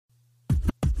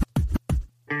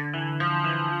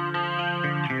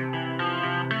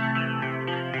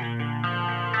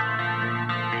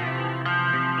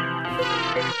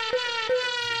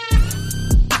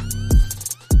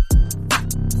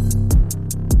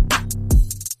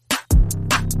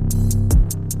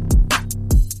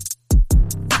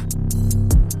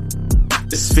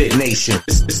Misfit Nation.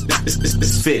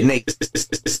 Misfit Nation.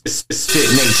 Misfit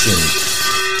Nation.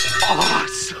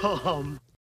 Awesome.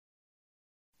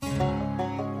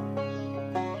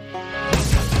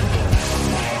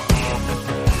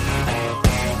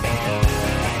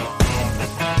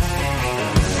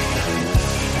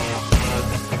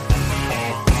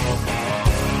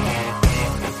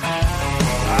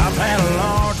 I've had a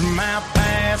large amount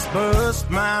pass, bust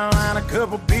my line. A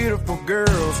couple beautiful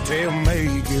girls tell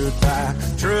me goodbye.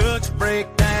 Trucks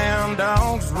break down,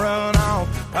 dogs run off.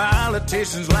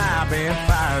 Politicians lie, been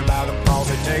fired by the boss.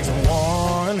 It takes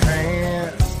one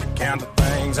hand to count the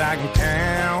things I can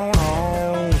count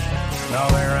on. No,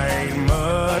 there ain't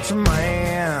much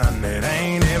man that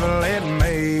ain't ever let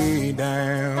me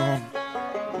down.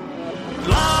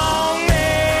 Long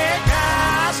neck,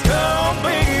 ice cold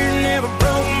beer never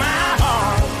broke my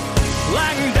heart.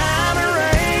 Like diamond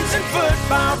rings and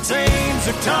football teams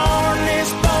have torn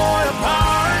this boy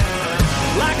apart.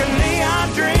 Like a neon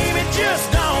dream, it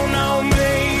just don't know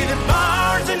me. The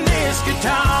bars in this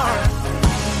guitar.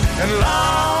 And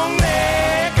long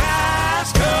neck,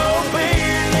 ice cold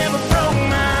beer never broke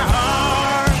my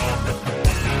heart.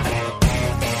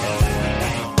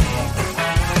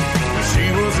 She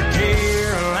was a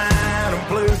Carolina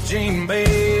blue jean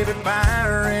baby,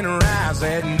 fire in her eyes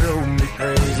that drove me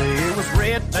crazy. It was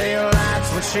red tail lights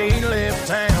when she left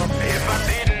town. If I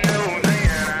didn't know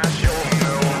then, I sure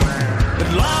know now. But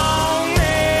long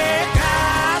neck,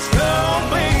 ice cold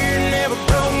beer never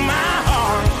broke my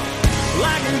heart.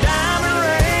 Like diamond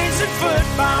rings and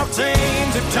football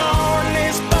teams have torn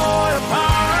this boy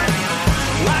apart.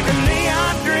 Like a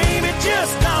neon dream, it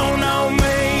just don't know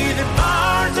me. The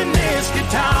bars in this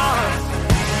guitar.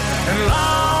 And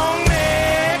long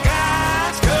neck,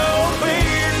 ice cold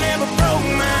beer never broke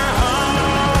my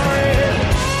heart.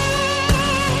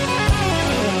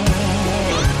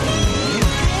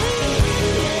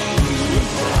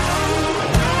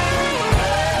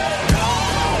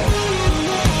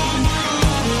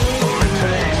 It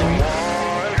takes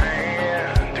one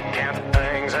hand to count the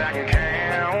things I can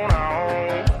count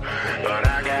on. But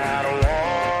I got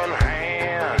one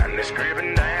hand that's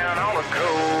gripping down on a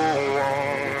cold one.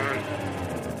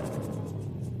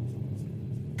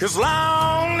 'Cause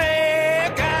long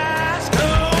neck, ice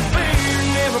cold beer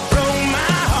never broke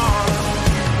my heart.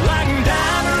 Like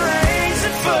diamond rings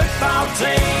and football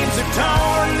teams have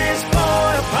torn this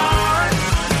boy apart.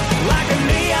 Like a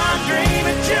neon dream,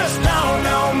 it just don't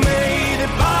know me. The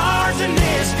bars in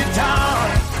this guitar.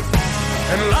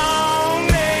 And long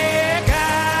neck,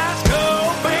 ice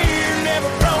cold beer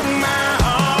never broke my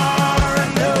heart.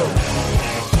 No,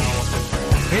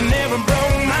 it never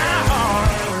broke my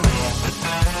heart.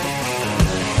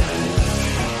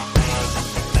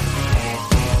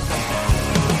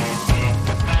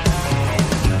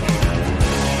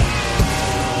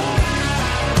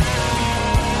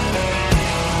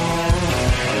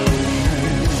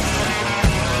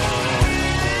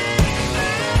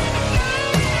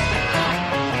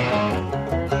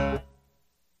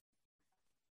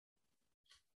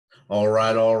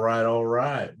 All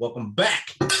right. Welcome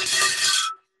back to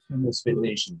Misfit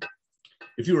Nation.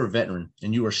 If you are a veteran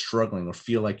and you are struggling or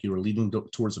feel like you are leading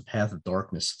towards a path of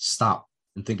darkness, stop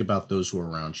and think about those who are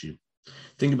around you.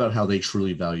 Think about how they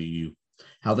truly value you,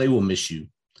 how they will miss you.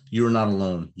 You are not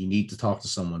alone. You need to talk to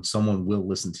someone. Someone will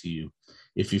listen to you.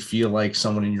 If you feel like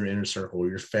someone in your inner circle or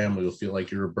your family will feel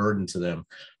like you're a burden to them,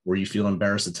 or you feel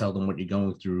embarrassed to tell them what you're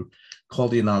going through, call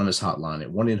the anonymous hotline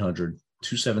at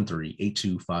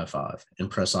 1-800-273-8255 and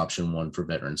press option 1 for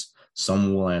veterans.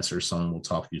 Someone will answer. Someone will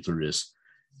talk you through this.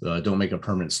 Don't make a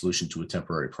permanent solution to a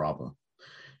temporary problem.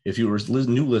 If you are a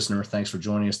new listener, thanks for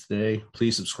joining us today.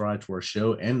 Please subscribe to our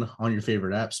show and on your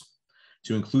favorite apps,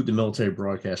 to include the Military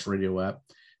Broadcast Radio app,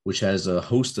 which has a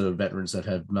host of veterans that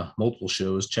have multiple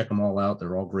shows. Check them all out.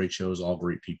 They're all great shows, all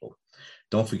great people.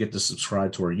 Don't forget to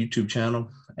subscribe to our YouTube channel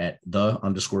at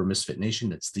 _Misfit Nation.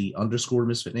 That's the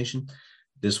 _Misfit Nation.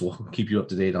 This will keep you up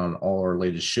to date on all our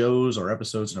latest shows, our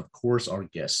episodes, and of course, our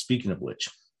guests. Speaking of which,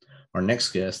 our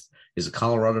next guest is a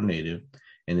Colorado native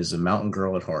and is a mountain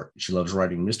girl at heart. She loves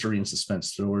writing mystery and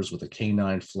suspense thrillers with a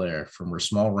canine flair from her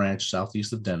small ranch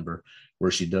southeast of Denver, where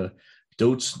she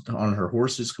dotes on her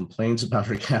horses, complains about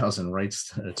her cows, and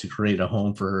writes to create a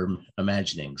home for her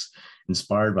imaginings.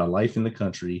 Inspired by life in the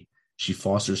country, she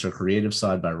fosters her creative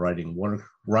side by writing,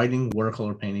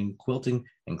 watercolor painting, quilting,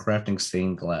 and crafting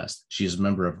stained glass. She is a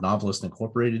member of Novelists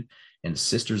Incorporated and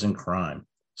Sisters in Crime.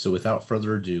 So without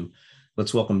further ado,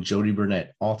 let's welcome Jodi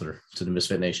Burnett, author, to the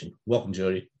Misfit Nation. Welcome,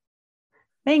 Jodi.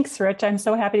 Thanks, Rich. I'm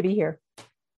so happy to be here.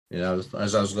 Yeah,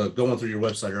 as I was going through your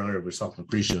website earlier, we were talking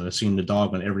pre-show. I've seen the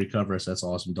dog on every cover. So that's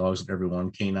awesome. Dogs on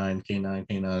everyone. Canine, canine,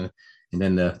 canine. And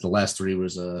then the last three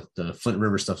was the Flint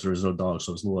River stuff. There was no dog,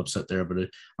 so I was a little upset there. But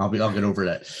I'll get over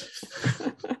that.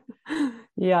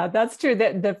 Yeah, that's true.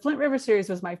 The Flint River series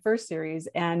was my first series,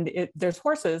 and there's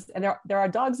horses, and there are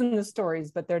dogs in the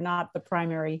stories, but they're not the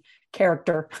primary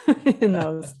character in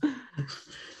those.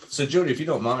 So, Jodi, if you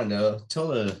don't mind, tell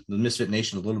the Misfit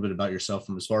Nation a little bit about yourself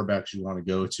from as far back as you want to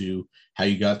go to how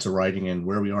you got to writing and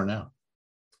where we are now.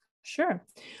 Sure.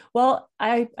 Well,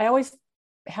 I always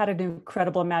had an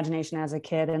incredible imagination as a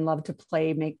kid and loved to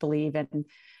play make-believe, and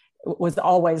was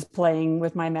always playing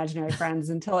with my imaginary friends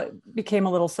until it became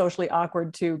a little socially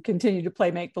awkward to continue to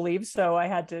play make-believe. So I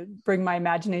had to bring my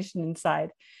imagination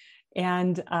inside.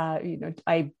 And,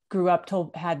 I grew up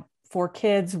had 4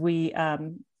 kids. We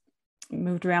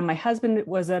moved around. My husband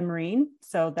was a Marine.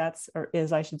 So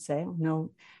I should say,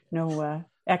 no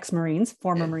ex-Marines,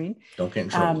 former Marine. Don't get in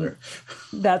trouble there.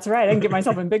 That's right. I can get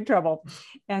myself in big trouble.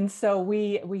 And so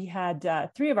we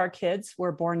had 3 of our kids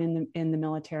were born in the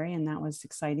military, and that was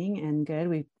exciting and good.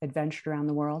 We adventured around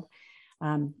the world,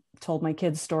 told my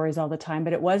kids stories all the time,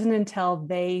 but it wasn't until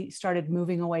they started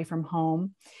moving away from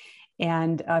home,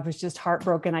 and I was just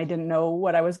heartbroken. I didn't know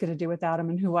what I was going to do without them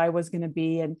and who I was going to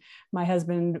be. And my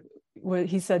husband,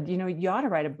 he said, you ought to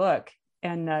write a book.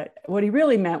 And what he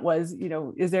really meant was,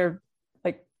 is there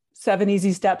 7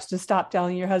 easy steps to stop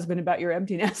telling your husband about your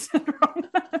emptiness syndrome?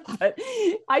 But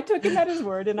I took him at his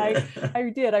word, and I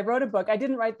did. I wrote a book. I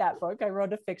didn't write that book. I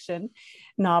wrote a fiction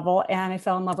novel, and I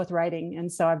fell in love with writing.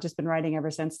 And so I've just been writing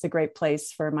ever since. It's a great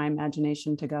place for my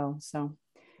imagination to go. So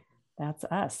that's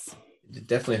us. It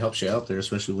definitely helps you out there,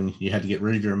 especially when you had to get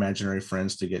rid of your imaginary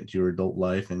friends to get to your adult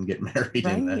life and get married,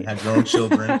 right, and have your own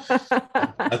children.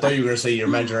 I thought you were going to say your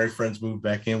imaginary friends moved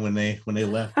back in when they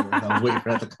left. I was waiting for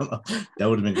that to come up. That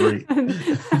would have been great.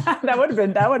 that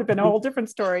would have been a whole different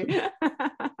story.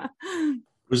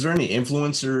 Was there any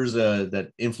influencers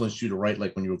that influenced you to write,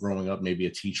 like when you were growing up, maybe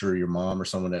a teacher or your mom or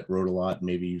someone that wrote a lot?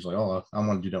 Maybe you was like, oh, I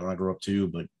want to do that when I grow up too,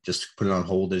 but just put it on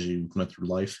hold as you went through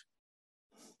life?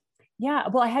 Yeah,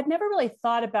 well, I had never really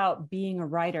thought about being a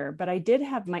writer, but I did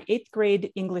have my 8th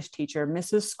grade English teacher,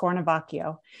 Mrs.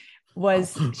 Scornavacchio.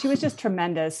 She was just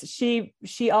tremendous.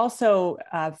 She also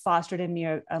fostered in me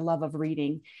a love of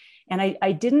reading. And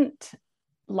I didn't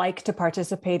like to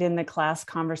participate in the class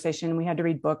conversation. We had to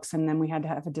read books, and then we had to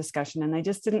have a discussion. And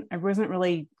I wasn't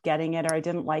really getting it, or I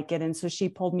didn't like it. And so she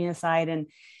pulled me aside, and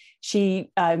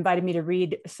she invited me to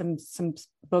read some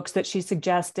books that she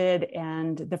suggested.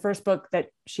 And the first book that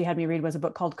she had me read was a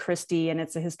book called Christie, and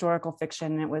it's a historical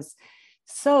fiction. And it was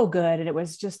so good. And it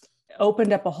was just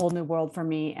opened up a whole new world for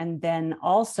me. And then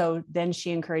she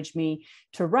encouraged me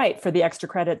to write for the extra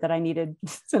credit that I needed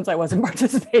since I wasn't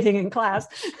participating in class.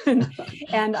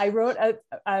 And I wrote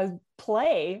a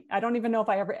play. I don't even know if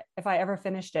I ever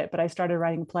finished it, but I started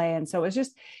writing a play. And so it was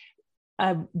just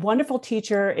a wonderful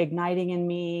teacher igniting in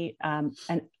me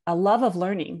and a love of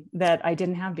learning that I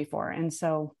didn't have before. And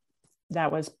so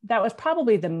that was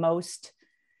probably the most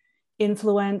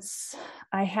influence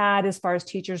I had as far as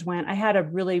teachers went. I had a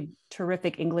really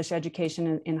terrific English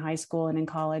education in high school and in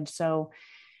college. So,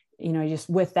 just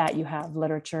with that, you have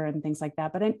literature and things like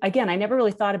that. But again, I never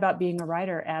really thought about being a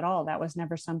writer at all. That was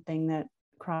never something that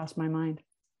crossed my mind.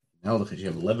 Now look at you,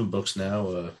 have 11 books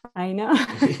now. I know.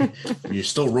 You're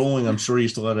still rolling. I'm sure you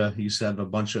still have a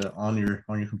bunch of on your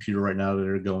computer right now that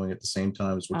are going at the same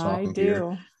time as we're talking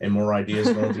here, and more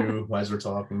ideas going through as we're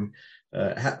talking.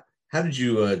 How did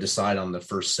you decide on the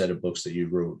first set of books that you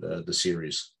wrote, the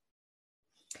series?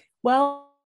 Well,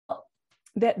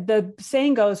 the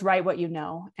saying goes, write what you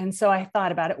know. And so I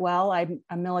thought about it. Well, I'm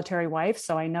a military wife,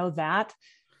 so I know that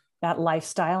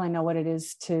lifestyle. I know what it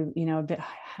is to,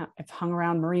 I've hung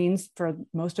around Marines for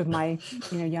most of my,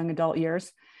 young adult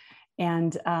years.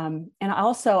 And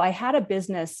also I had a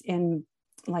business in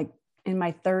my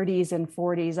 30s and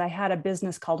 40s. I had a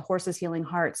business called Horses Healing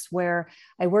Hearts, where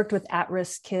I worked with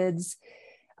at-risk kids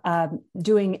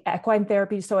doing equine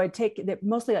therapy. So I'd take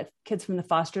mostly like kids from the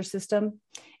foster system,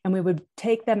 and we would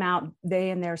take them out, they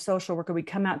and their social worker would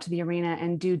come out to the arena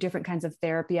and do different kinds of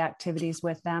therapy activities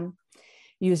with them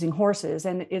using horses.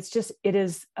 And it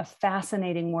is a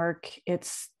fascinating work.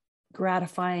 It's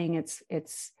gratifying.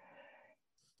 It's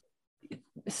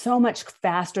so much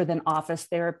faster than office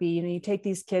therapy. You take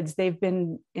these kids, they've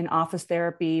been in office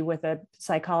therapy with a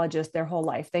psychologist their whole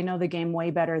life. They know the game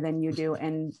way better than you do.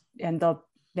 And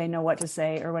they know what to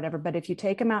say or whatever. But if you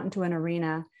take them out into an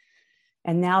arena,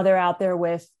 and now they're out there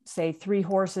with, say, 3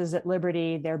 horses at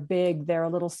liberty, they're big, they're a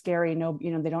little scary.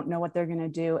 They don't know what they're going to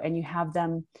do. And you have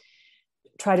them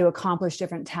try to accomplish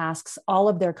different tasks, all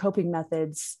of their coping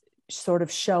methods sort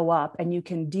of show up and you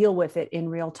can deal with it in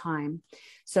real time.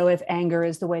 So if anger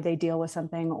is the way they deal with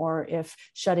something, or if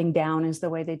shutting down is the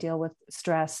way they deal with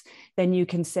stress, then you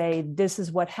can say, this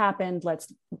is what happened. Let's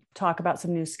talk about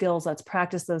some new skills. Let's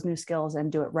practice those new skills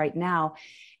and do it right now.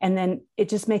 And then it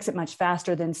just makes it much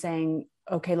faster than saying,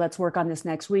 okay, let's work on this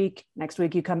next week. Next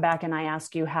week you come back and I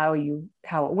ask you how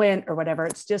it went or whatever.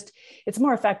 It's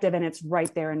more effective and it's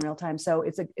right there in real time. So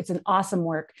it's an awesome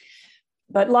work.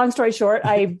 But long story short,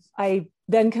 I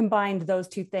then combined those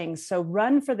two things. So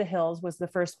Run for the Hills was the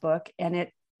first book, and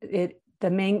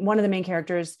one of the main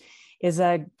characters is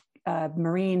a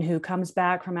Marine who comes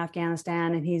back from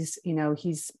Afghanistan, and he's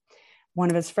one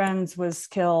of his friends was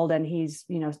killed, and he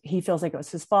feels like it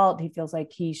was his fault. He feels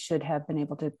like he should have been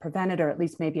able to prevent it, or at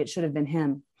least maybe it should have been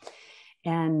him.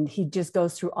 And he just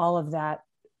goes through all of that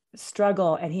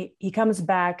struggle, and he comes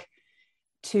back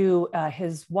to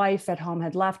his wife at home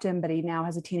had left him, but he now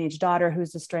has a teenage daughter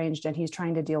who's estranged, and he's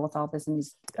trying to deal with all this. And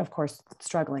he's, of course,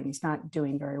 struggling. He's not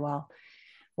doing very well.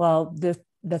 Well,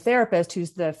 the therapist,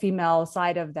 who's the female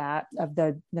side of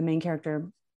the main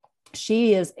character,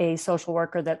 she is a social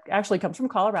worker that actually comes from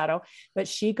Colorado, but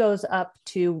she goes up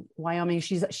to Wyoming.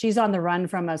 She's on the run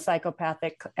from a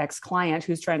psychopathic ex-client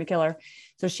who's trying to kill her.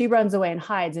 So she runs away and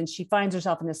hides, and she finds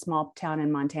herself in this small town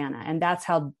in Montana. And that's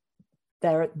how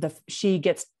she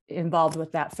gets involved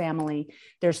with that family.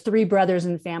 There's 3 brothers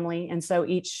in the family. And so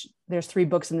there's 3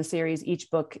 books in the series.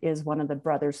 Each book is one of the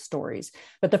brothers' stories,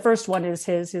 but the first one is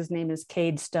his name is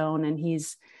Cade Stone. And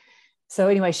so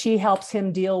anyway, she helps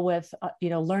him deal with,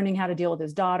 learning how to deal with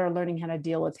his daughter, learning how to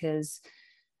deal with his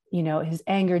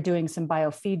anger, doing some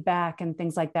biofeedback and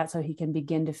things like that, so he can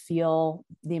begin to feel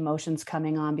the emotions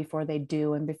coming on before they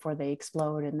do and before they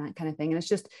explode and that kind of thing.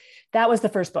 And that was the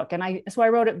first book. And so I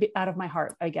wrote it out of my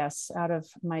heart, I guess, out of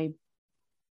my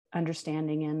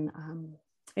understanding and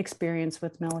experience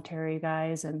with military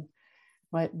guys and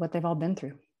what they've all been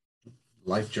through.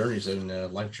 Life journeys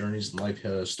and life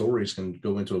stories can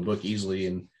go into a book easily.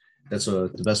 And that's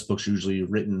the best books usually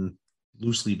written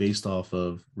loosely based off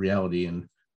of reality. And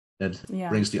that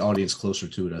brings the audience closer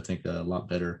to it, I think, a lot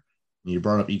better. You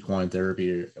brought up equine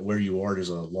therapy. Where you are, there's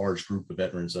a large group of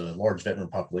veterans, a large veteran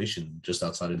population just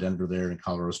outside of Denver there in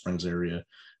Colorado Springs area.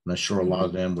 And I'm sure a lot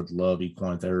of them would love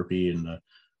equine therapy. And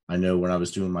I know when I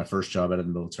was doing my first job out of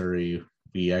the military,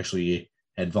 we actually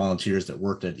had volunteers that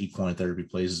worked at equine therapy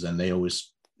places, and they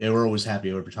were always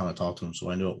happy every time I talked to them. So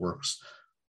I know it works.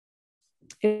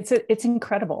 It's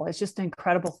incredible. It's just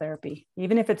incredible therapy.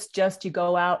 Even if it's just you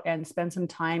go out and spend some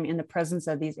time in the presence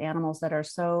of these animals that are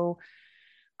so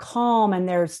calm and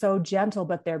they're so gentle,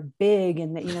 but they're big.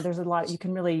 And that, there's a lot you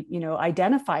can really,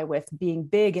 identify with being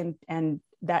big, and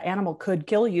that animal could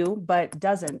kill you, but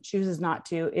doesn't, chooses not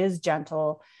to, is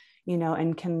gentle,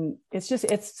 and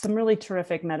it's some really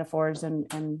terrific metaphors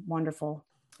and wonderful,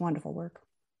 wonderful work.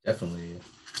 Definitely.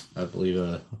 I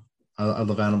believe, I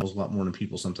love animals a lot more than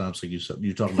people sometimes. Like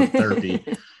you talk about therapy.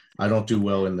 I don't do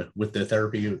well with the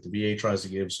therapy that the VA tries to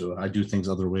give. So I do things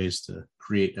other ways to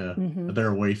create a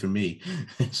better way for me.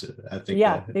 So I think,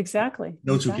 exactly.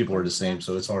 No two people are the same.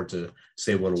 So it's hard to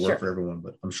say what'll work for everyone,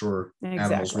 but I'm sure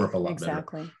animals work a lot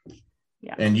better.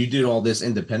 Yeah. And you did all this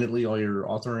independently, all your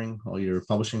authoring, all your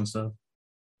publishing stuff?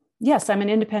 Yes, I'm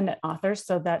an independent author.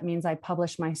 So that means I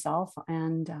publish myself.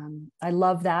 And I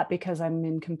love that because I'm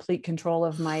in complete control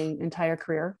of my entire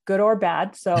career, good or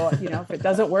bad. So, if it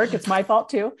doesn't work, it's my fault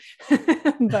too.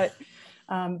 But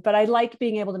I like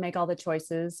being able to make all the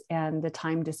choices and the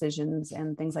time decisions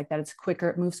and things like that. It's quicker,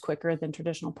 it moves quicker than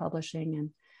traditional publishing. And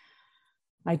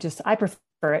I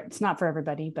prefer it. It's not for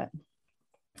everybody, but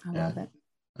I love it.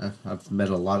 I've met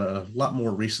a lot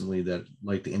more recently that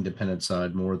like the independent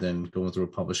side more than going through a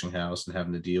publishing house and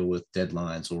having to deal with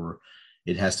deadlines, or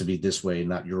it has to be this way,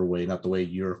 not your way, not the way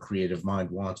your creative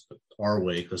mind wants, but our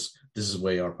way, because this is the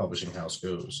way our publishing house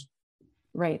goes.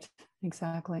 Right.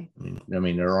 Exactly. I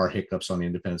mean, there are hiccups on the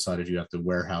independent side if you have to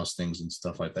warehouse things and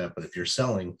stuff like that. But if you're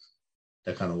selling,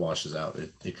 that kind of washes out.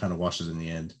 It kind of washes in the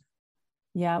end.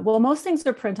 Yeah. Well, most things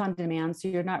are print on demand, so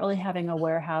you're not really having a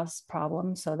warehouse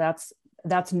problem. So that's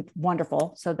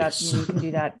wonderful. So that you can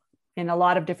do that in a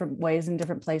lot of different ways in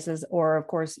different places, or of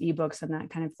course, ebooks and that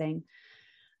kind of thing.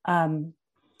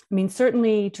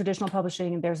 Certainly traditional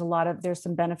publishing, there's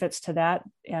some benefits to that,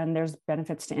 and there's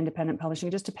benefits to independent publishing.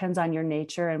 It just depends on your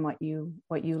nature and what you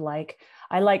like.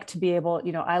 I like to be able,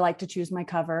 I like to choose my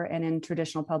cover, and in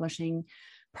traditional publishing,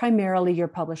 primarily your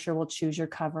publisher will choose your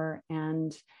cover,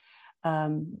 and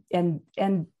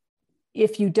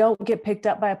if you don't get picked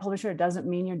up by a publisher, it doesn't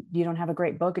mean you don't have a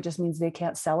great book. It just means they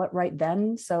can't sell it right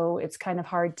then. So it's kind of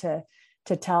hard to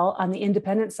to tell. On the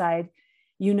independent side,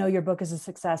 your book is a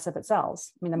success if it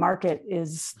sells. I mean, the market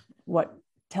is what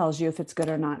tells you if it's good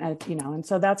or not, and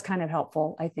so that's kind of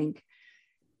helpful, I think.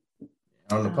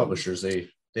 On the publishers, they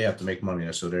have to make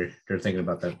money, so they're thinking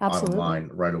about that Absolutely. bottom line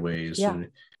right away.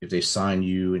 If they sign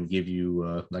you and give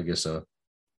you, I guess, a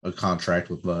contract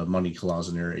with a money clause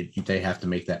in there, they have to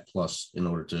make that plus in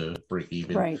order to break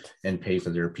even and pay for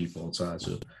their people outside.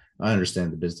 So I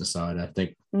understand the business side. I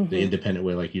think the independent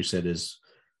way, like you said, is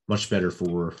much better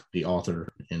for the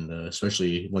author, and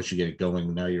especially once you get it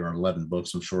going. Now you're on 11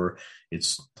 books. I'm sure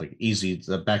it's like easy,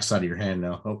 the backside of your hand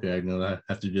now. Okay, I know I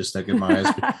have to just get my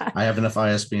I have enough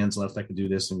ISBNs left. I can do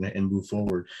this and move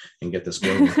forward and get this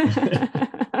going.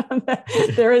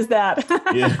 There is that.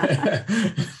 Yeah.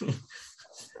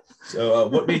 So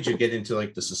what made you get into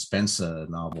like the suspense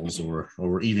novels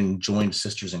or even joined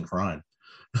Sisters in Crime?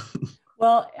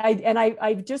 Well,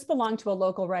 I just belonged to a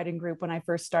local writing group when I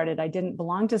first started. I didn't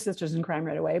belong to Sisters in Crime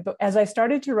right away, but as I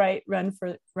started to write Run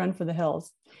for the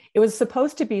Hills, it was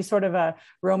supposed to be sort of a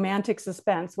romantic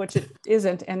suspense, which it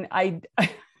isn't. And I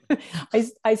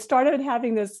started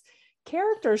having this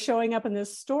character showing up in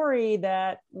this story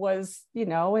that was, a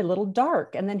little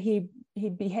dark. And then he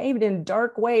behaved in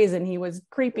dark ways and he was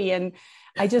creepy. And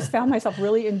I just found myself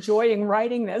really enjoying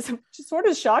writing this, which sort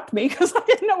of shocked me because I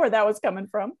didn't know where that was coming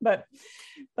from. But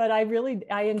I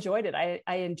enjoyed it.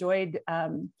 I enjoyed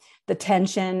the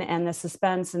tension and the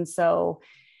suspense. And so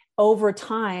over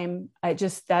time,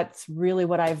 that's really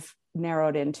what I've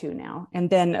narrowed into now. And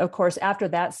then of course, after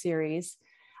that series,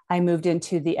 I moved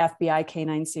into the FBI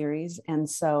Canine series. And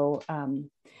so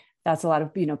that's a lot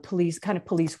of, police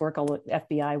work,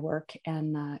 FBI work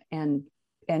and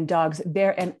dogs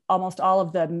there. And almost all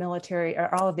of the military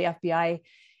or all of the FBI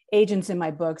agents in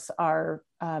my books are,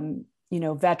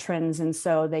 veterans. And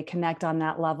so they connect on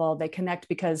that level. They connect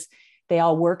because they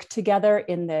all work together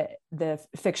in the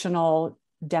fictional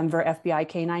Denver FBI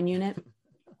Canine unit.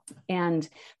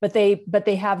 But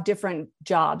they have different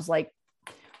jobs. Like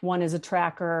one is a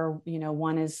tracker,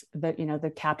 one is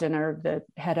the captain or the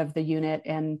head of the unit,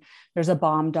 and there's a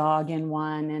bomb dog in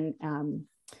one, and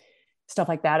stuff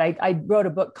like that. I wrote a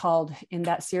book in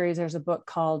that series, there's a book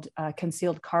called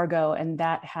Concealed Cargo, and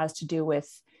that has to do with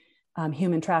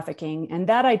human trafficking. And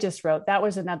that I just wrote, that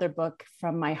was another book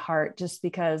from my heart, just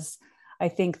because I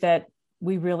think that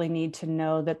we really need to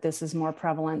know that this is more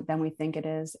prevalent than we think it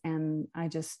is. And I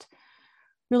just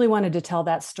really wanted to tell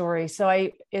that story. So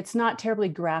it's not terribly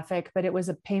graphic, but it was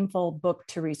a painful book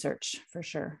to research for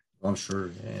sure. I'm sure.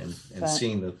 And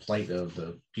seeing the plight of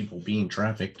the people being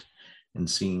trafficked and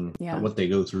seeing what they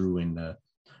go through, and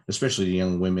especially the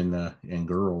young women and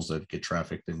girls that get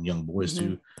trafficked, and young boys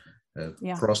too,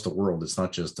 across the world. It's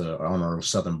not just on our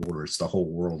southern border, it's the whole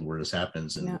world where this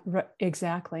happens. And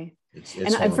exactly. It's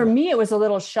for me, it was a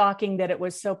little shocking that it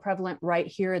was so prevalent right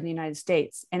here in the United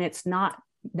States. And it's not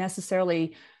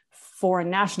necessarily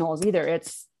foreign nationals either.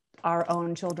 It's our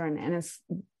own children. And it's,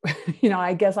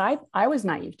 I guess I was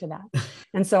naive to that.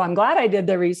 And so I'm glad I did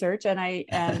the research but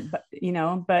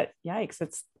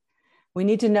yikes, we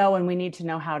need to know, and we need to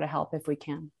know how to help if we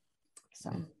can.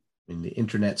 So in the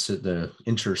the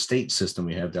interstate system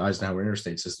we have, the Eisenhower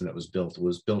interstate system that was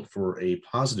built for a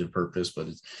positive purpose, but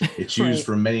it's used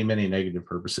for many, many negative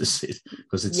purposes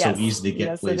because it's so easy to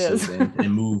get places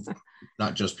and move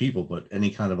not just people, but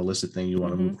any kind of illicit thing you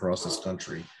want to move across this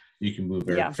country, you can move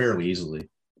fairly easily.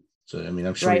 So, I mean,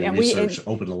 I'm sure your research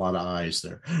opened a lot of eyes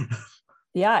there.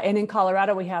 Yeah. And in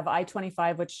Colorado, we have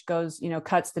I-25, which goes,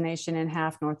 cuts the nation in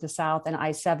half north to south, and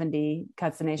I-70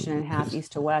 cuts the nation in half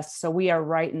east to west. So we are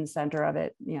right in the center of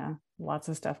it. Yeah. Lots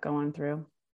of stuff going through.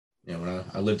 Yeah. When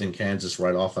I lived in Kansas,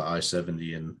 right off of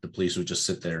I-70, and the police would just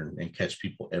sit there and catch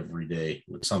people every day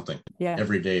with something. Yeah.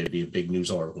 Every day it'd be a big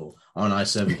news article on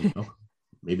I-70. Oh,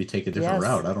 maybe take a different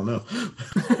route. I don't know.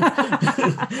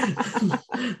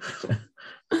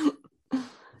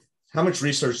 How much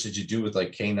research did you do with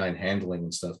like canine handling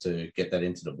and stuff to get that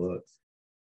into the book?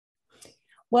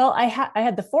 Well, I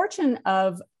had the fortune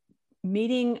of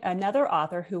meeting another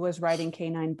author who was writing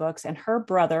canine books, and her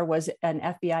brother was an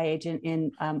FBI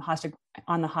agent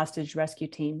on the hostage rescue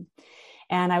team.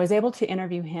 And I was able to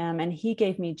interview him, and he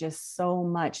gave me just so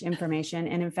much information.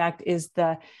 And in fact, is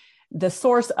the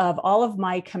source of all of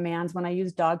my commands. When I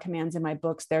use dog commands in my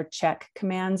books, they're check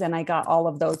commands, and I got all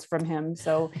of those from him.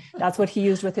 So that's what he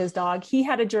used with his dog. He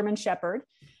had a German Shepherd,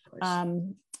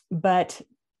 but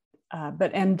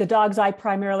the dogs I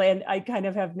primarily, and I kind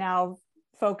of have now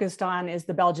focused on, is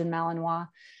the Belgian Malinois,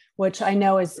 which I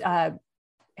know is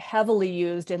heavily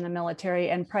used in the military,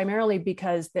 and primarily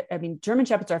because German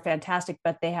Shepherds are fantastic,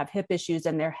 but they have hip issues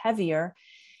and they're heavier.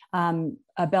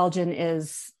 A Belgian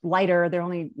is lighter. They're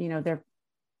only,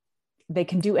 they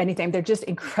can do anything. They're just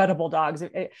incredible dogs.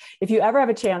 If you ever have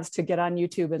a chance to get on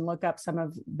YouTube and look up some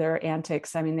of their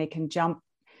antics, I mean, they can jump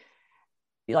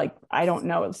like, I don't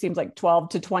know, it seems like 12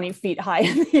 to 20 feet high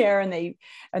in the air, and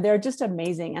they're just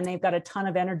amazing. And they've got a ton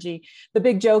of energy. The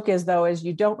big joke is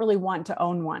you don't really want to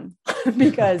own one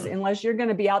because unless you're going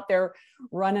to be out there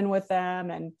running with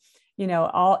them and,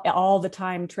 all the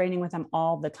time, training with them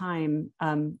all the time,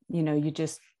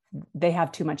 they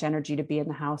have too much energy to be in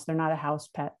the house. They're not a house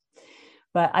pet.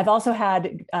 But I've also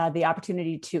had the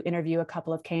opportunity to interview a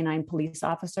couple of canine police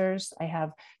officers.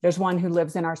 There's one who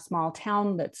lives in our small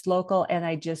town that's local. And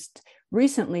I just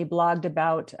recently blogged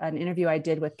about an interview I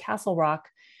did with Castle Rock.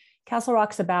 Castle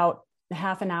Rock's about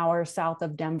half an hour south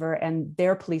of Denver, and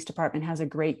their police department has a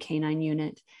great canine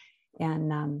unit.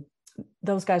 And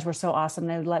those guys were so awesome.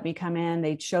 They let me come in,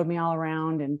 they showed me all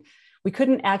around, and we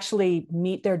couldn't actually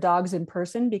meet their dogs in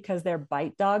person because they're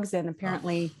bite dogs, and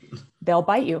apparently they'll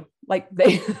bite you. Like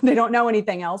they don't know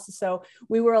anything else. So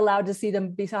we were allowed to see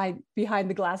them behind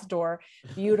the glass door.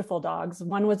 Beautiful dogs.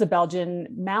 One was a Belgian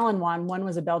Malinois, one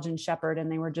was a Belgian Shepherd, and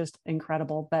they were just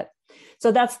incredible. But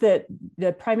so that's the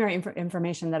primary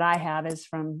information that I have is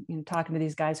from talking to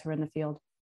these guys who are in the field.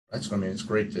 It's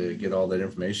great to get all that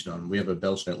information on. We have a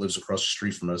Belgian that lives across the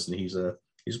street from us, and he's a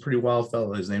pretty wild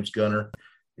fellow. His name's Gunner.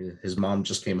 His mom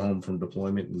just came home from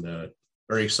deployment, and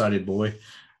very excited boy.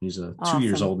 He's 2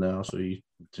 years old now, so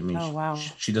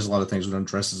she does a lot of things with him,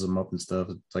 dresses him up and stuff.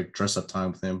 It's like dress up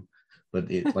time with him.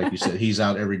 But like you said, he's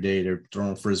out every day. They're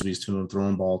throwing frisbees to him,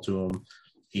 throwing ball to him.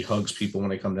 He hugs people when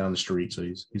they come down the street. So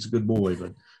he's a good boy,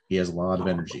 but he has a lot of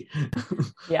energy.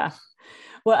 Yeah.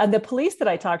 Well, and the police that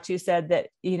I talked to said that,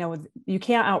 you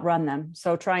can't outrun them.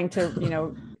 So trying to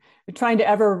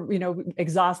ever,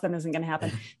 exhaust them isn't going to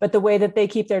happen. But the way that they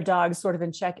keep their dogs sort of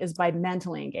in check is by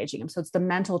mentally engaging them. So it's the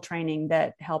mental training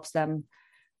that helps them,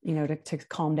 to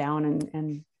calm down.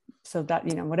 And so that,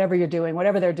 whatever you're doing,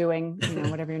 whatever they're doing,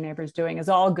 whatever your neighbor's doing is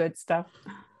all good stuff.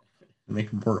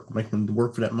 Make them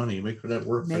work for that money, make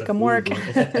them work.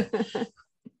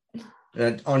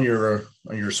 On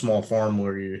your small farm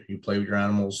where you play with your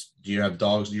animals, do you have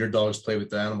dogs? Do your dogs play with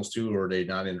the animals too, or are they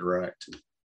not interact?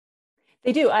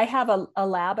 They do. I have a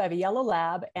lab. I have a yellow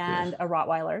lab and a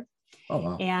Rottweiler. Oh,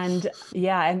 wow. And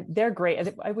and they're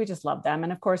great. We just love them.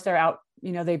 And of course they're out,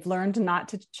 they've learned not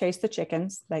to chase the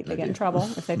chickens. They get in trouble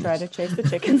if they try to chase the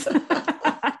chickens.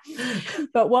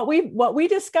 But what we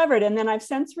discovered, and then I've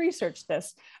since researched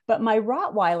this, but my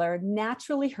Rottweiler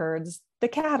naturally herds the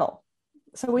cattle.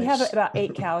 So we have about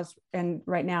 8 cows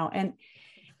right now.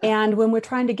 And when we're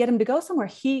trying to get him to go somewhere,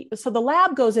 so the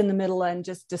lab goes in the middle and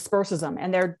just disperses them.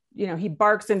 And they're, he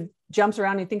barks and jumps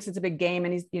around. And he thinks it's a big game.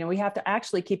 And he's, we have to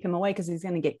actually keep him away because he's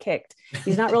going to get kicked.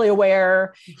 He's not really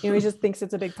aware. He just thinks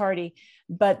it's a big party.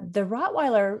 But the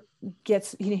Rottweiler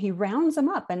gets, he rounds them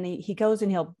up, and he goes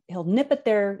and he'll nip at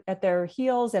their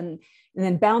heels and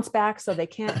then bounce back so they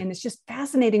can't. And it's just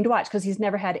fascinating to watch because he's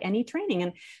never had any training.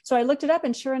 And so I looked it up,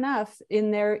 and sure enough,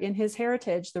 in his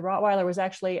heritage, the Rottweiler was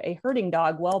actually a herding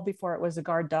dog well before it was a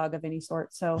guard dog of any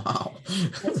sort. So wow. I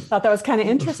thought that was kind of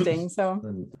interesting. So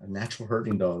a natural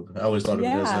herding dog. I always thought of it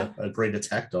as a great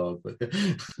attack dog, but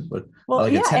well,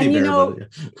 like a teddy bear.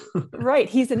 Right.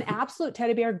 He's an absolute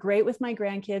teddy bear. Great with my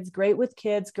grandkids, great with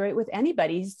kids, great with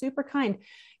anybody. He's super kind.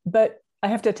 But I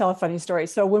have to tell a funny story.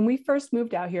 So when we first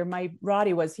moved out here, my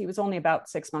Roddy was only about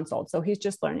 6 months old. So he's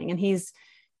just learning, and he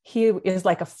is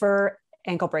like a fur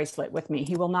ankle bracelet with me.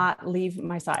 He will not leave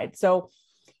my side. So,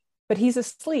 but he's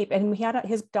asleep, and we had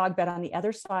his dog bed on the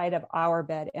other side of our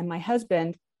bed. And my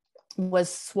husband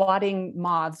was swatting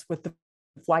moths with the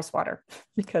fly swatter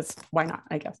because why not,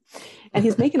 I guess. And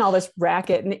he's making all this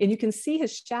racket, and you can see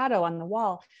his shadow on the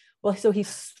wall. Well, so he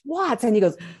swats and he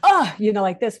goes,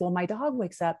 like this. Well, my dog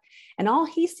wakes up, and all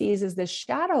he sees is this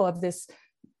shadow of this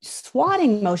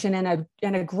swatting motion and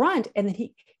a grunt. And then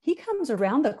he comes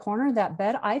around the corner of that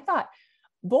bed. I thought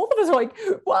both of us were like,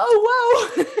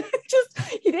 whoa.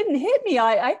 He didn't hit me.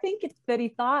 I think that he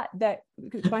thought that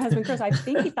my husband, Chris, I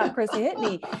think he thought Chris hit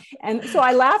me. And so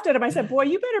I laughed at him. I said, boy,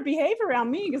 you better behave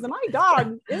around me because my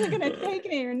dog isn't going to take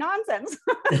any of your nonsense.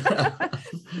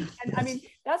 And I mean,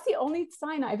 that's the only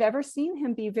sign I've ever seen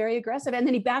him be very aggressive. And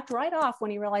then he backed right off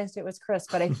when he realized it was Chris.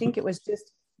 But I think it was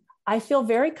just, I feel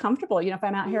very comfortable, if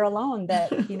I'm out here alone,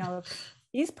 that,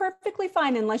 he's perfectly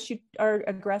fine unless you are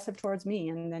aggressive towards me,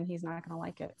 and then he's not going to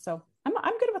like it. So I'm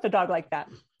good with a dog like that.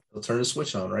 They'll turn the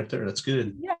switch on right there. That's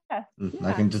good. Yeah.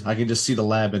 I can just see the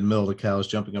lab in the middle of the cows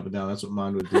jumping up and down. That's what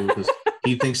mine would do because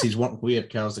he thinks we have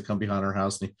cows that come behind our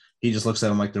house, and he just looks at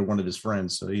them like they're one of his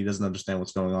friends. So he doesn't understand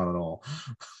what's going on at all.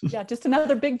 Yeah, just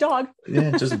another big dog.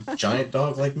 Yeah, just a giant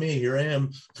dog like me. Here I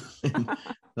am.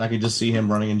 I can just see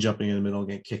him running and jumping in the middle and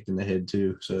get kicked in the head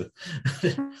too. So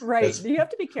right, you have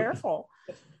to be careful.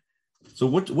 So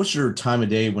what's your time of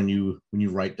day when you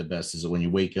write the best? Is it when you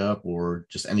wake up, or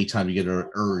just anytime you get an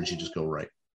urge, you just go write?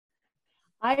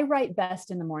 I write best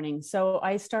in the morning. So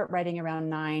I start writing around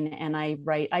 9, and I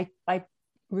write, I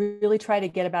really try to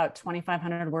get about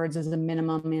 2,500 words as a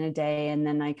minimum in a day. And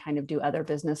then I kind of do other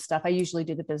business stuff. I usually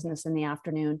do the business in the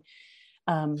afternoon.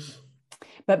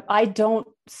 But I don't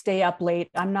stay up late.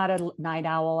 I'm not a night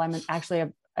owl.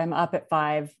 I'm up at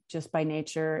 5 just by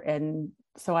nature. And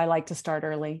so I like to start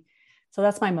early. So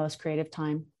that's my most creative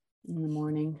time, in the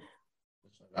morning.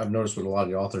 I've noticed with a lot of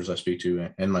the authors I speak to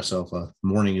and myself,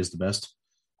 morning is the best,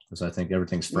 because I think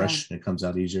everything's fresh and it comes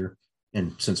out easier.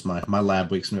 And since my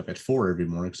lab wakes me up at 4 every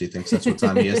morning because he thinks that's what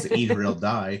time he has to eat or he'll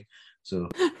die. So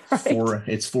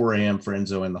it's 4 a.m. for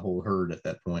Enzo and the whole herd at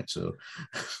that point. So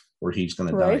or he's going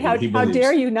to die. How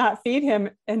dare you not feed him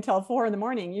until 4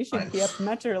 a.m? You should be up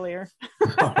much earlier.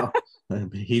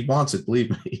 He wants it, believe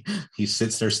me. He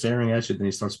sits there staring at you, then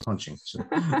he starts punching. So.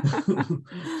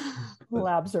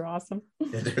 Labs are awesome.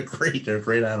 Yeah, they're great. They're a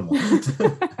great animal.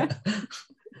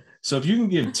 So if you can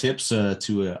give tips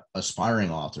to an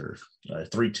aspiring author,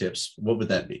 3 tips, what would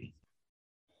that be?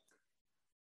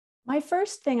 My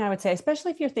first thing I would say,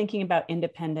 especially if you're thinking about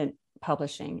independent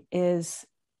publishing, is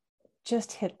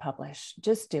just hit publish.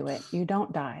 Just do it. You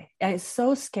don't die. And it's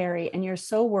so scary. And you're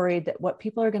so worried that what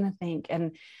people are going to think.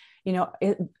 And,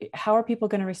 how are people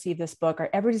going to receive this book? Or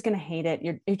everybody's going to hate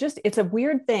it. It's a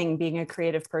weird thing being a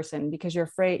creative person, because you're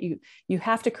afraid you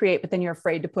have to create, but then you're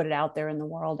afraid to put it out there in the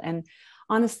world. And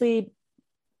honestly,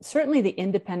 certainly the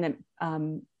independent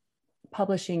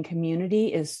publishing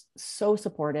community is so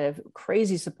supportive,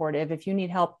 crazy supportive. If you need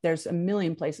help, there's a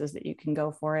million places that you can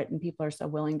go for it. And people are so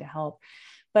willing to help.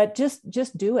 But just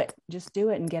do it. Just do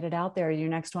it and get it out there. Your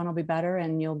next one will be better,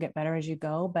 and you'll get better as you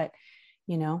go. But,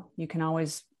 you can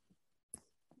always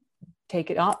take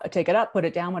it up, put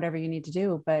it down, whatever you need to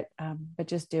do. But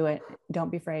just do it. Don't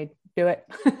be afraid. Do it.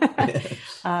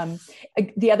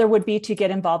 The other would be to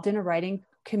get involved in a writing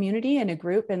community and a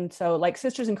group. And so like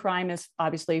Sisters in Crime is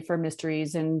obviously for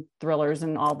mysteries and thrillers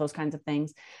and all those kinds of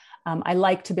things. I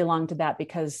like to belong to that,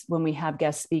 because when we have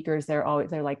guest speakers, they're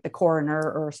like the coroner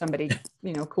or somebody,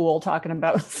 cool, talking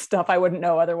about stuff I wouldn't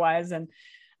know otherwise. And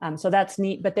so that's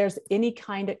neat. But there's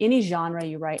any genre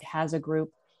you write has a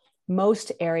group.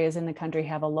 Most areas in the country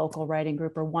have a local writing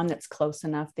group, or one that's close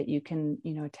enough that you can,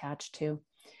 attach to.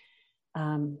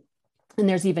 And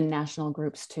there's even national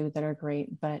groups too that are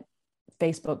great, but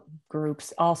Facebook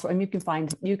groups also, and you can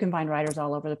find writers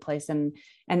all over the place, and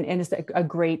it's a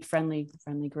great friendly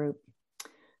group.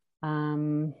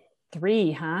 3,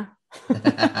 huh?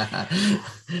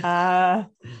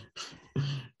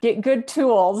 Get good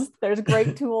tools. There's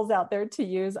great tools out there to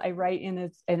use. I write in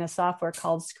a software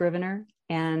called Scrivener,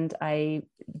 and I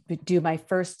do my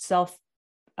first self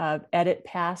edit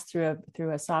pass through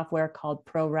a software called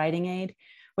Pro Writing Aid,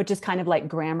 which is kind of like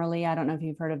Grammarly. I don't know if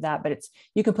you've heard of that, but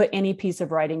you can put any piece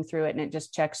of writing through it, and it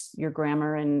just checks your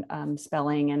grammar and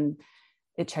spelling, and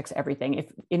it checks everything.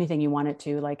 If anything you want it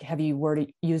to, like, have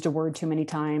you used a word too many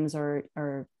times, or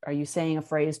are you saying a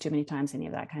phrase too many times, any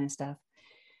of that kind of stuff.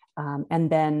 And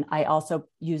then I also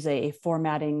use a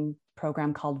formatting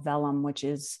program called Vellum, which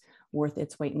is worth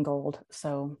its weight in gold.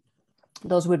 So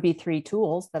those would be 3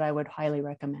 tools that I would highly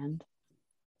recommend.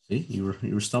 See, you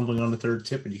were stumbling on the 3rd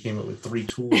tip, and you came up with 3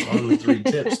 tools on the 3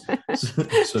 tips.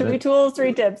 So 3 tools,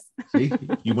 3 tips. See,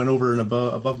 you went over and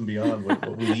above and beyond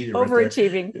what we needed.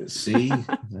 Overachieving. Right, see,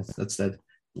 that's that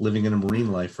living in a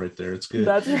marine life right there. It's good.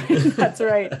 That's right. That's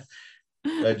right.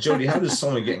 Jodi, how does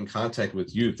someone get in contact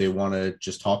with you if they want to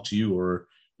just talk to you, or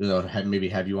maybe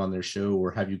have you on their show,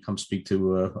 or have you come speak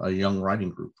to a young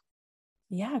writing group?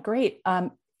 Yeah, great.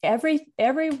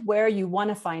 Everywhere you want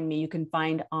to find me, you can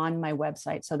find on my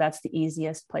website. So that's the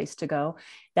easiest place to go.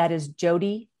 That is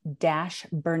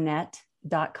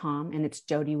jodi-burnett.com. And it's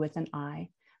Jodi with an I,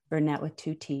 Burnett with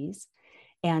 2 T's.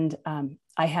 And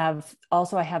I have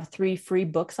 3 free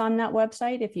books on that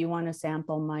website. If you want to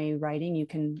sample my writing, you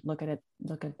can look at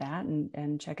that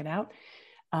and check it out.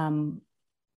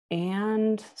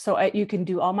 And so you can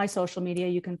do all my social media,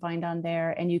 you can find on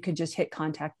there, and you can just hit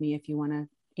contact me if you want to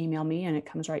email me, and it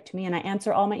comes right to me, and I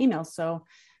answer all my emails. So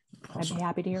awesome. I'd be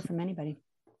happy to hear from anybody.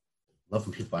 Love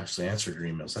when people actually answer your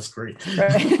emails. That's great.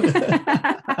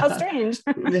 Right. How strange.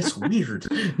 That's weird.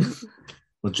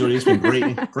 Well, Jodi, it's been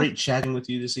great chatting with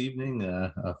you this evening.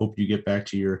 I hope you get back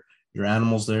to your your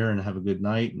animals there and have a good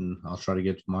night. And I'll try to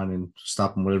get to mine and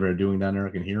stop them, whatever they're doing down there.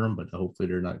 I can hear them, but hopefully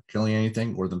they're not killing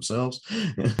anything or themselves.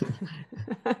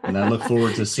 And I look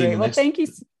forward to seeing the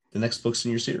next books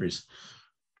in your series.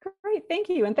 Great. Thank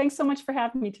you. And thanks so much for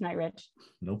having me tonight, Rich.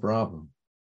 No problem.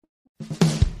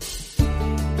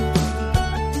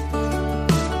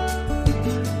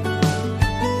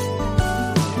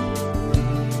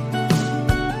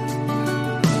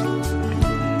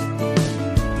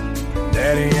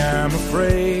 Daddy, I'm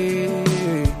afraid.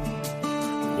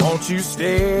 Won't you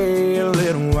stay a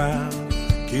little while?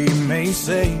 Keep me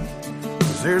safe,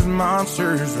 'cause there's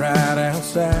monsters right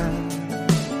outside.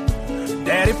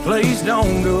 Daddy, please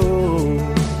don't go.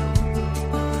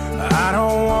 I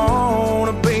don't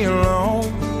want to be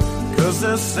alone, 'cause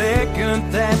the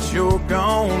second that you're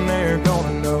gone, they're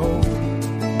gonna know.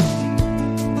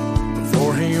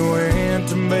 Before he went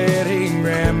to bed, he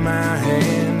grabbed my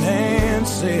hand and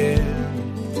said,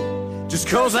 just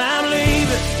 'cause I'm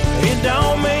leaving, it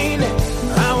don't mean it.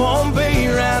 I won't be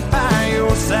right by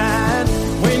your side.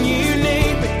 When you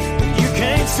need me, you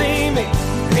can't see me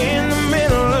in the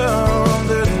middle of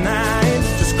the night.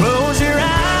 Just close your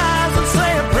eyes and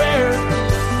say a prayer.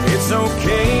 It's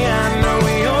okay, I know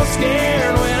you're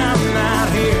scared when I'm not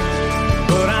here,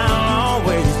 but I'll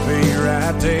always be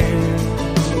right there.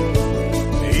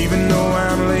 Even though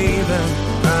I'm leaving,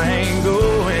 I ain't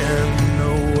going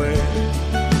nowhere.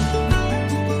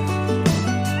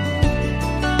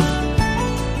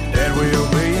 Dad will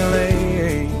be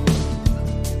late,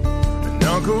 and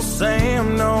Uncle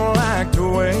Sam don't like to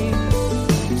wait.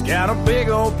 He's got a big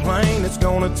old plane that's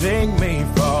gonna take me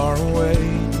far away.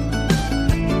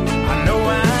 I know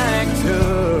I act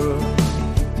tough,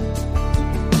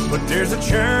 but there's a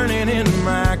churning in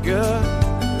my gut,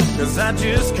 'cause I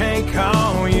just can't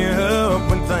call you up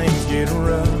when things get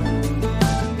rough.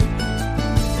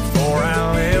 Before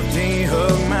I left, he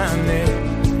hugged my neck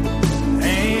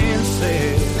and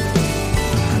said,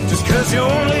 just 'cause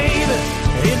you're leaving,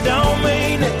 it don't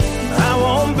mean it. I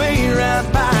won't be right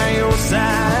by your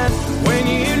side. When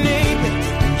you need me,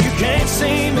 you can't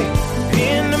see me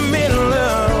in the middle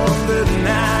of the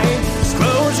night. Just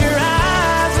close your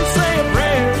eyes and say a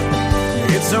prayer.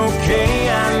 It's okay,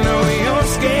 I know you're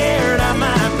scared, I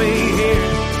might be here,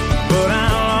 but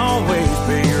I'll always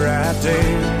be right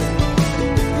there.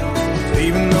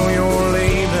 Even though you're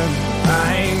leaving,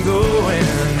 I ain't going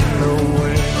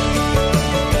nowhere.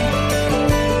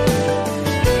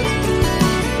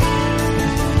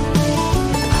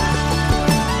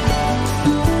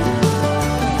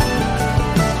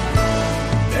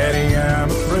 Daddy, I'm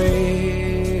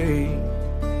afraid.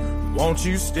 Won't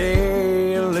you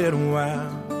stay a little while?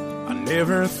 I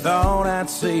never thought I'd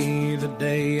see the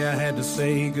day I had to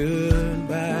say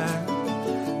goodbye.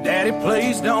 Daddy,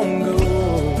 please don't go.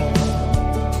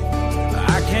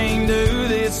 I can't do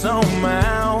this on my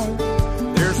own.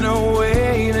 There's no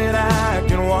way that I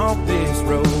can walk this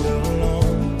road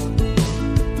alone.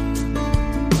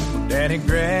 Daddy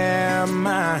grabbed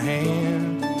my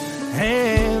hand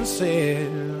and said,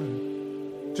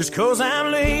 just 'cause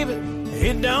I'm leaving,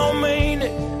 it don't mean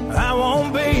it. I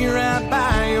won't be right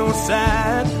by your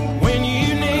side. When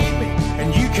you need me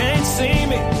and you can't see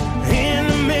me in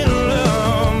the middle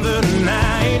of the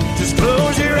night. Just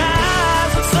close your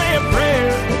eyes and say a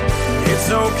prayer. It's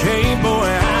okay, boy,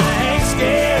 I ain't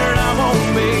scared. I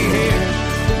won't be here,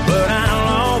 but I'll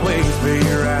always be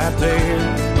right there.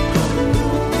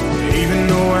 Even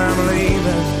though I'm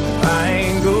leaving, I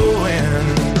ain't going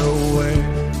nowhere.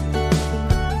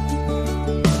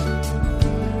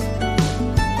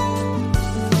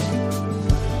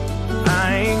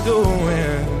 I ain't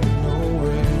going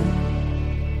nowhere.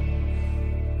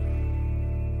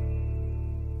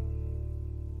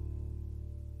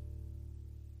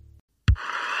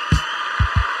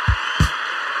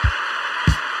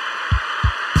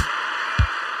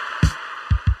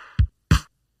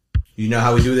 You know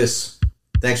how we do this.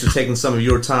 Thanks for taking some of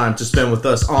your time to spend with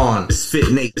us on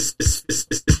Fit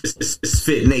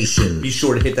Nation. Be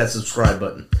sure to hit that subscribe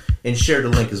button and share the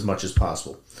link as much as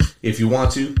possible. If you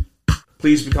want to,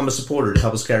 please become a supporter to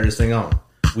help us carry this thing on.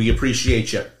 We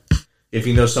appreciate you. If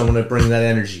you know someone that brings that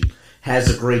energy, has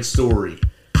a great story,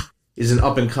 is an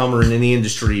up-and-comer in the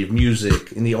industry of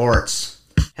music, in the arts,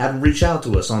 have them reach out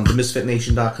to us on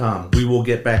themisfitnation.com. We will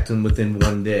get back to them within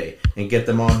one day and get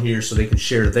them on here so they can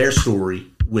share their story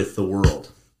with the world.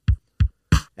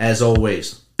 As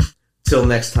always, till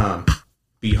next time,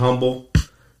 be humble,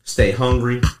 stay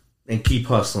hungry, and keep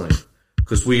hustling,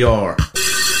 because we are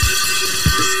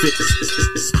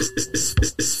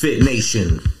Fit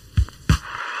Nation.